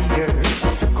get wider.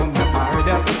 Coming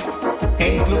harder.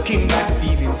 Ain't looking back,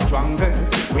 feeling stronger.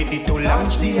 Ready to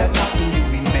launch the attack. Do you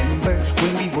remember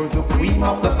when we were the cream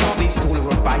of the crop? They stole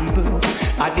our Bible.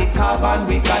 At the carbon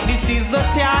we got, this is the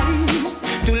time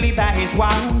to live as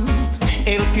one.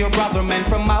 Help your brother man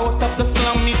from out of the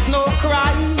slum. It's no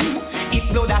crime if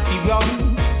blood have to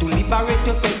run. To liberate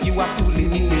yourself you have to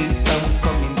eliminate some.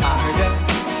 Coming harder.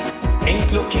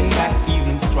 Ain't looking back,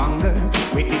 feeling stronger.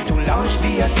 Ready to launch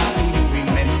the attack. Do you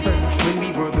remember when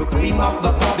we were the cream of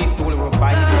the crop? They stole our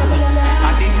Bible.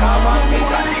 I think carbon we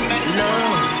got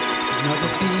love is not a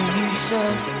piece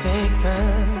of paper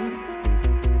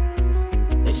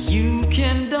that you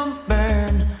can dump,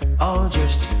 burn, or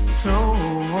just throw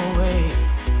away.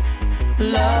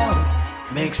 Love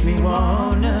makes me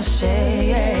wanna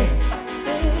say,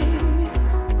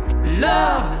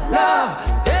 love,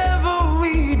 love,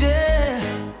 every day.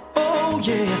 Oh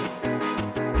yeah.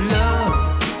 Love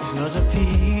is not a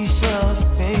piece of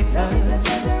paper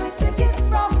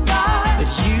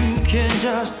that you can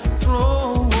just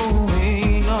throw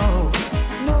away. No,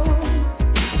 no.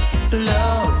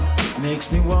 Love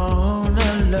makes me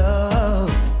wanna love.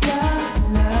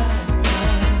 Love, love.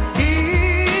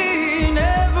 In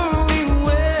every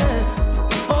way.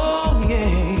 Oh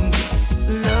yeah.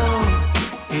 Love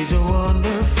is a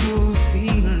wonderful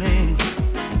feeling.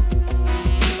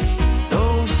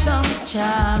 Though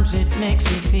sometimes it makes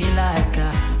me feel like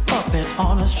a puppet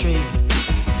on a string.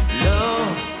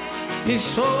 Love is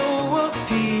so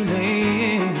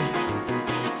appealing.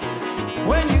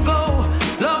 When you go,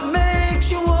 love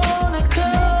makes you wanna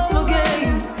come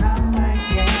again.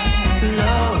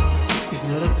 Love is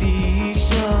not a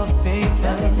piece of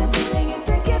paper that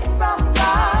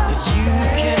you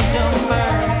can dump,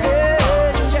 burn.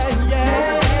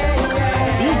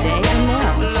 DJ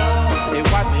and Love. Hey,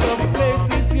 watch the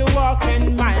places you walk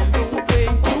in, mind the way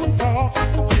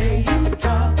you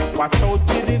talk. Watch out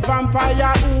for the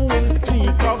vampire who will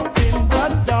sneak up in the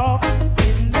dark.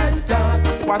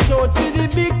 Watch out for the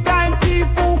big time thief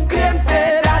who claim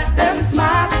say that them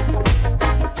smart.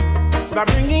 By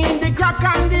bringing in the crack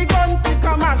and the gun to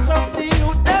come and shove the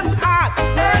youth them heart.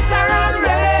 Later and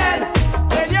red.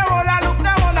 When you all look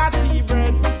them on a tea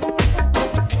bread.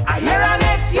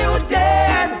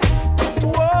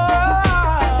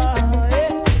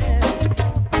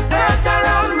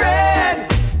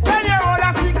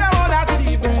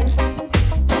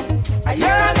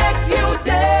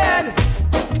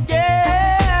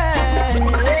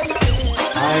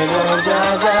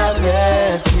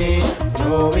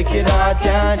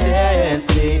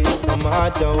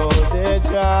 matter what they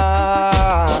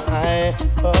try.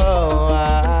 Oh, I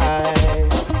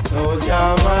know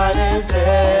Jah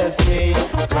manifest me,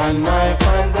 and my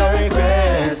fans are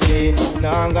regress me.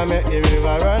 Now I'm gonna make the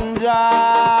river run dry.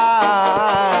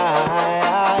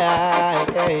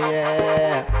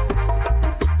 Yeah.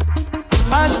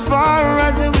 As far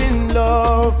as the wind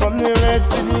blows from the rest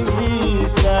of the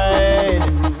east side,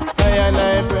 I and I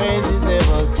praises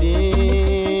never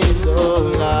cease, oh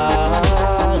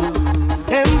Lord.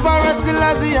 Emperor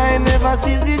Selassie, I never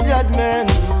sees the judgment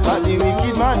of the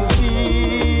wicked man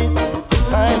feet.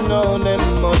 I know them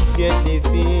must get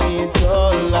defeat,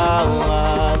 oh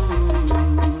Lord.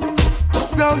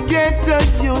 So get the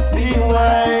youth, be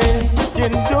wise,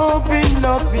 and open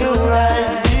up your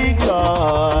eyes,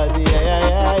 because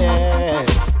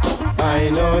I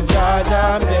know Jah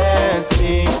Jah bless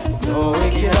me, no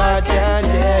wicked heart can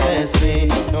test me,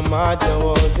 no matter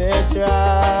what they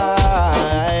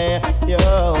try. Yo,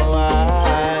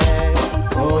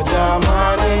 oh Jah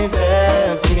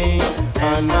manifest me,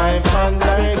 and my fans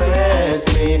are regress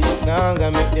me. Now I'm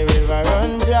gonna make the river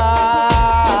run dry.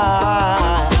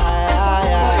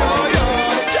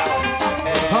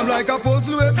 I'm like a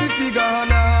puzzle with the figure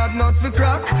and a hard nut for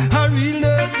crack. A real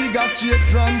nerd figure straight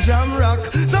from Jam Rock.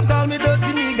 Some call me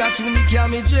dirty nigga, to me carry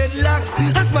me dreadlocks.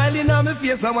 A smiling on my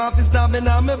face, I want to stab me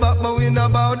on my back, but we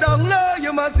not bow down. No,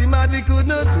 you must see mad, we could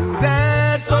not do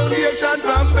that. Foundation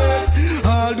from birth.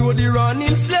 Although the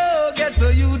running slow, get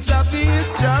the youths a fit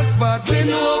jackpot. We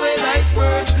know we like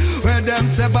first. Where them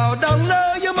say bow down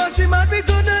low, you must see mad, we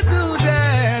could not do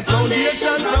that.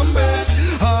 Foundation from birth.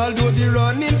 Although the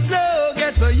running slow,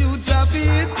 get the youths a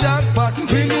fit jackpot.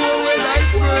 We know we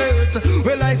like worth.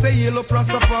 Well, I say yellow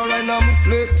Rastafari and I'm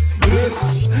flex,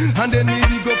 flex. And then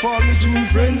maybe go for me true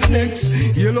friends next.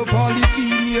 Yellow for the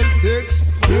female sex,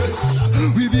 yes.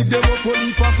 We big them up on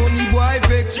the path on the boy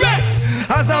vex, Rex.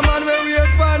 As a man we wear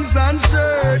pants and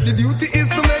shirt, the duty is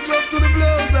to make love to the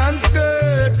blouse and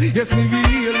skirt. Yes, me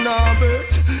real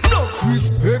Norbert. No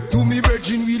respect to me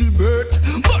virgin Wilbert,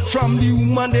 but from the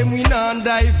woman them we non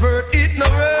divert. It no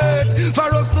hurt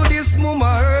for us to this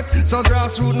mama hurt. So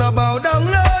grassroots now bow down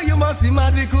low. You must see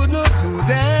mad we could not do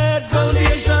that.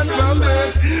 Foundation from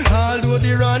birth. Although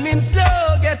the running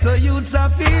slow, get a youths a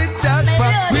fit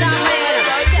jackpot. We know the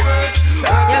right word.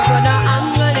 You're gonna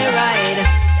angle the ride.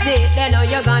 See it then,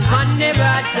 you're gone on the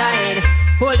broadside.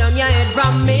 Hold on your head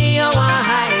from me, you want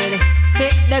hide.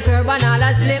 Hit the curb and all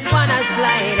a slip and a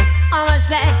slide. I'ma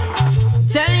say,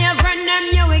 tell your friend them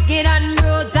you wicked and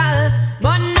brutal,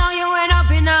 but now you end up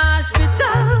in a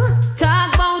hospital.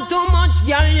 Talk about too much,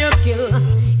 girl, you kill.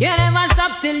 You never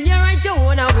stop till you write your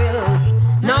own will.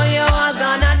 Now you all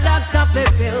gonna doctor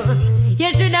fulfill. You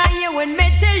shoulda hear when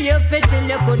me tell you fit till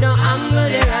you couldn't angle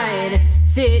the ride.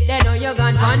 See it then, you're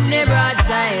gone on the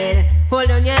broadside.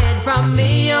 Hold on your head from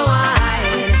me, you want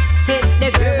hide. Hit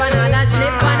the grip and all a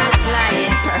slip and a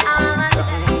slide.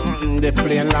 The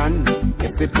plain land,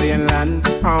 yes the plain land.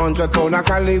 100 pound of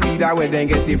Cali weed, where they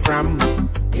get it from.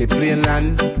 The plain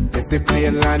land, yes the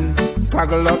plain land.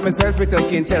 Saggle up myself with a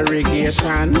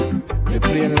interrogation. The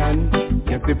plain land,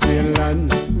 yes the plain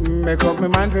land. Make up my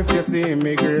mind to face the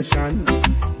immigration.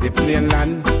 The plain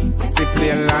land, yes the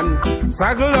plain land.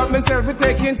 Saggle up myself to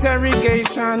take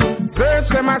interrogation. Search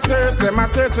them a search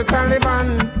for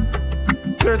Taliban.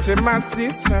 Searching mass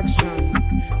distraction.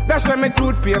 Dash me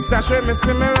toothpaste, dash me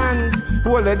stimulant.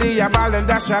 Hold the diaball and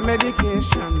dash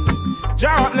medication.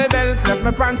 Draw up my belt, left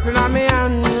my pants in my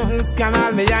hand. Scan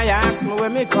all me eye, ask me where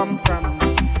me come from.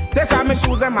 Take off my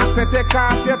shoes, them I say take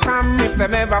off your tam. If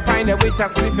them ever find a way to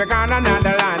sleep, you gone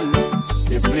another land.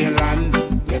 The plain land,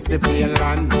 yes the plain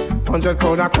land. 100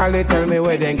 pound of Cali, tell me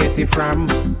where they get it from.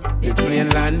 The plain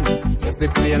land, yes the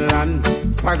plain land.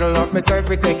 Saggle up myself,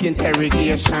 we take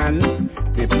interrogation.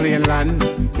 The plain land,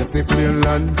 yes the plain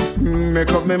land.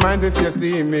 Make up my mind to face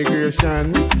the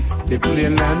immigration. The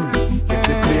plain land, yes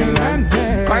the plain land.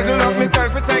 Saggle up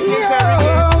myself, we take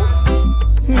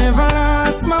interrogation. Never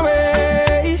lost my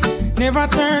way. Never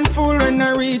turned fool when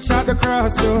I reach at the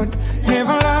crossroad.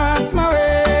 Never lost my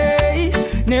way.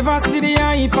 Never see the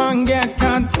hype and get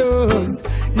confused.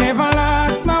 Never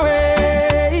lost my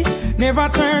way. Never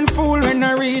turn fool when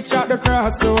I reach at the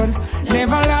crossroad.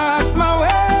 Never lost my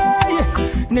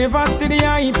way. Never see the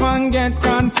hype and get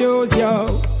confused,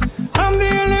 yo. I'm the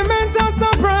element of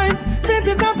surprise.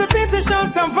 Fittest of the fittest shall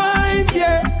survive,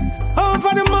 yeah.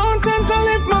 Over the mountains I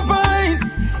lift my voice.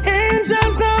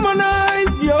 Angels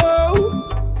harmonize, yo.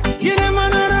 Give them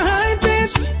another high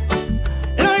pitch.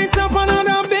 Light up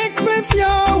another big spliff,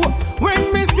 yo.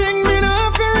 When me sing, me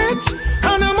not for rich.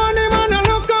 And the money man, I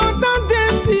look out at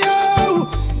this, yo.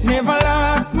 Never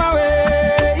lost my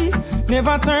way.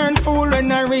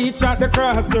 reach at the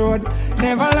crossroad.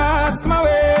 Never lost my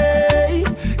way.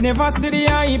 Never see the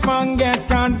hype and get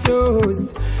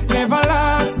confused. Never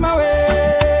lost my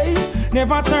way.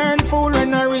 Never turn fool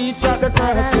when I reach at the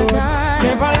crossroad.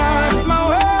 Never lost my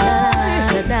way.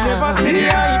 Never see the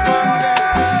hype and get.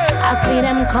 I see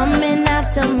them coming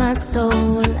after my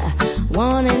soul,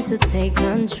 wanting to take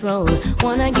control.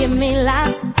 Wanna give me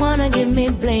laughs, wanna give me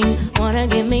bling, wanna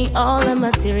give me all the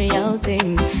material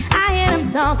things. I hear them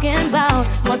talking about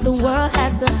what the world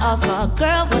has to offer.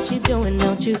 Girl, what you doing?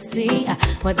 Don't you see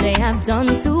what they have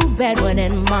done to Bedouin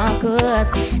and Marcus,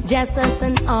 Jesus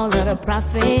and all of the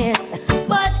prophets?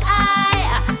 But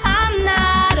I'm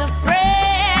not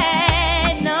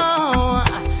afraid, no,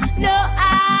 no,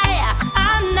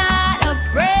 I'm not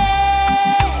afraid.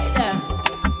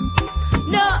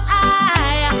 No,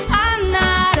 I'm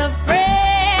not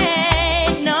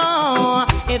afraid, no.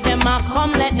 If them a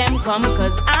come, let them come,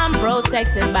 cause I'm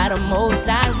protected by the Most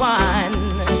High One.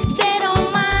 They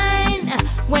don't mind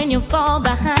when you fall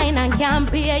behind and can't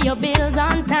pay your bills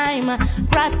on time.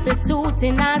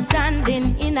 Prostituting and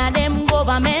standing in a them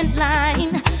government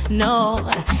line. No,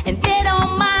 and they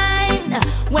don't mind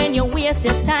when you waste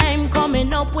your time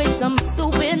coming up with some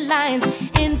stupid lines,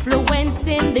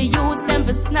 influencing the youth them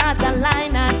for snort a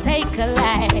line and take a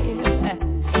life.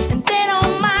 And they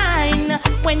don't mind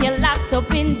when you're locked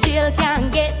up in jail,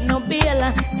 can't get no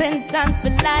bail, sentence for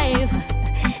life.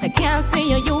 I can't see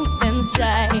your youth them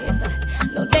strive.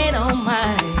 No, they don't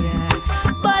mind.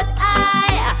 But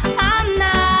I'm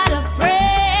not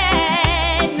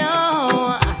afraid,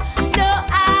 no. No,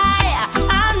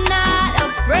 I'm not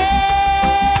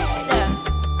afraid.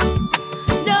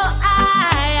 No,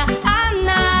 I'm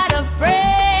not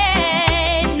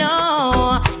afraid, no.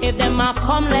 If them a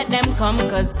come, let them come,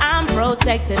 cause I'm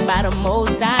protected by the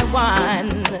Most High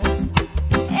One.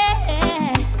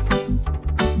 Yeah.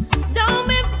 Don't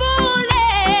be foolish,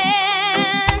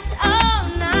 oh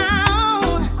no.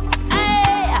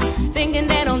 Hey, thinking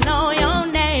they don't know your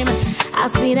name. I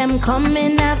see them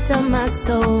coming after my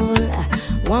soul,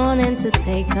 wanting to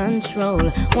take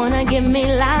control. Wanna give me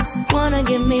laughs, wanna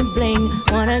give me bling,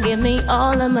 wanna give me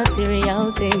all the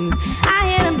material things. I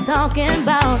hear them talking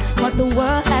about what the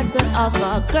world has to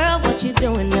offer. Girl, what you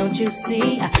doing? Don't you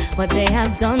see what they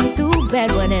have done to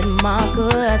Bedouin and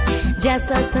Marcus,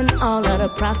 Jesus and all of the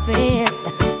prophets?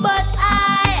 But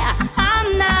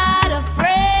I'm not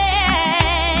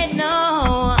afraid,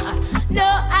 no. No,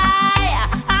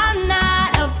 I'm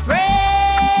not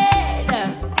afraid.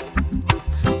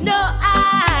 No,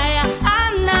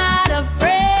 I'm not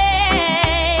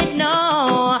afraid,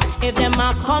 no. If them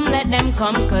a come, let them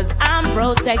come, cause I'm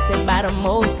protected by the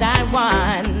Most High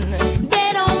One.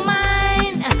 They don't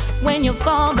mind when you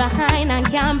fall behind and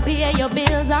can't pay your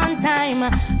bills on time.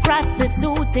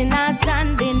 Prostituting and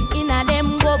standing in a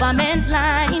them government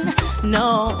line.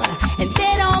 No, and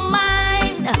they don't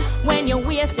mind when you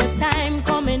waste your time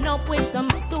coming up with some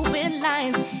stupid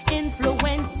lines,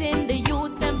 influencing the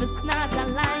youth them for snort a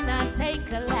line and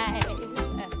take a life.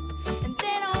 And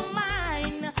they don't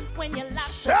mind when you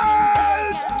lock up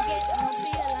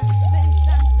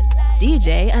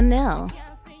DJ Anil.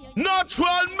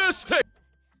 Natural Mystic.